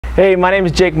Hey, my name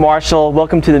is Jake Marshall.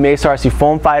 Welcome to the MESArc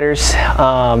Foam Fighters.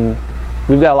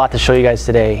 We've got a lot to show you guys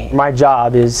today. My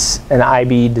job is an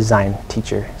IB design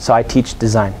teacher, so I teach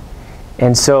design.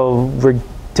 And so we're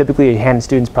typically handing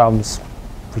students problems.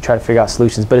 We try to figure out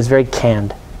solutions, but it's very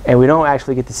canned. And we don't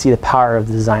actually get to see the power of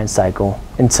the design cycle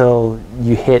until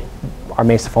you hit our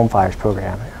MESA Foam Fighters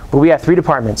program. But we have 3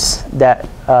 departments that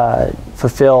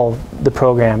fulfill the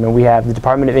program, and we have the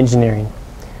Department of Engineering.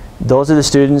 Those are the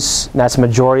students, and that's the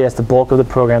majority, that's the bulk of the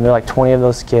program. There are like 20 of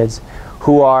those kids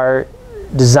who are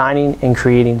designing and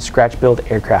creating scratch-build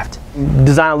aircraft.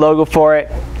 Design a logo for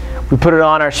it. We put it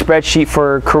on our spreadsheet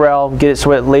for Corel, get it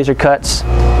so it laser cuts.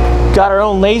 Got our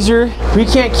own laser. We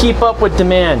can't keep up with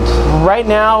demand. Right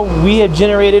now, we have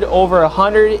generated over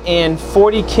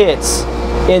 140 kits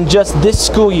in just this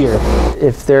school year.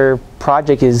 If their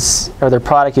project is, or their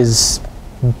product is,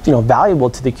 valuable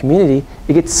to the community,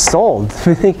 it gets sold.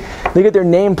 They get their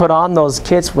name put on those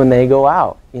kits when they go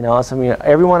out. So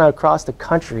everyone across the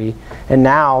country and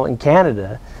now in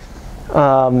Canada,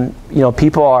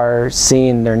 people are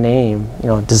seeing their name,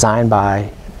 designed by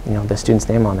the student's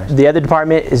name on there. The other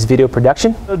department is video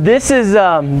production. So this is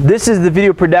the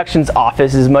video production's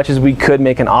office, as much as we could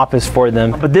make an office for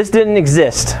them. But this didn't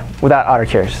exist without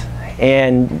AutoCares.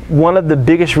 And one of the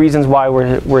biggest reasons why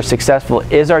we're successful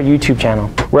is our YouTube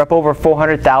channel. We're up over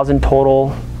 400,000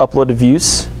 total uploaded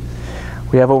views.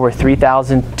 We have over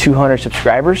 3,200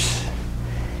 subscribers,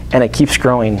 and it keeps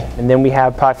growing. And then we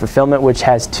have product fulfillment, which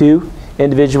has 2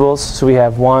 individuals. So we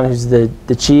have one who's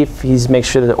the chief. He makes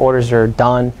sure that the orders are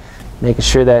done, making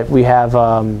sure that we have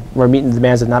we're meeting the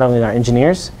demands of not only our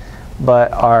engineers,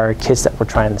 but our kits that we're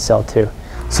trying to sell too.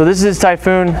 So this is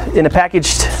Typhoon in a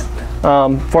packaged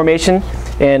formation,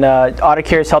 and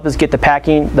AutoCares helped us get the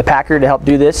packer to help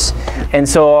do this. And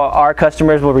so our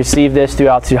customers will receive this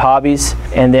throughout to hobbies,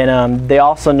 and then they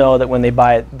also know that when they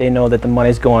buy it, they know that the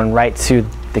money's going right to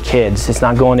the kids. It's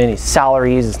not going to any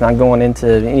salaries, it's not going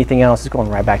into anything else, it's going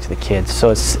right back to the kids. So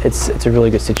it's a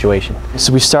really good situation.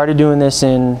 So we started doing this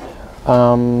in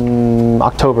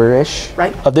October-ish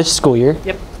of this school year.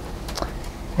 Yep.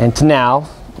 And to now,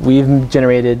 we've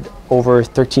generated over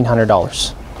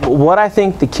 $1,300. What I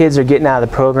think the kids are getting out of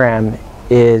the program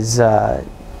is their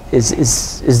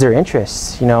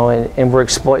interests, and we're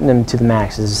exploiting them to the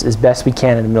max as best we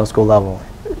can at the middle school level.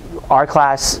 Our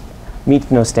class meets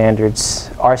no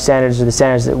standards. Our standards are the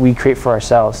standards that we create for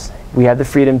ourselves. We have the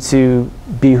freedom to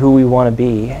be who we want to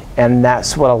be, and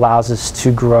that's what allows us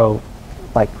to grow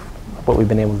like what we've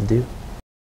been able to do.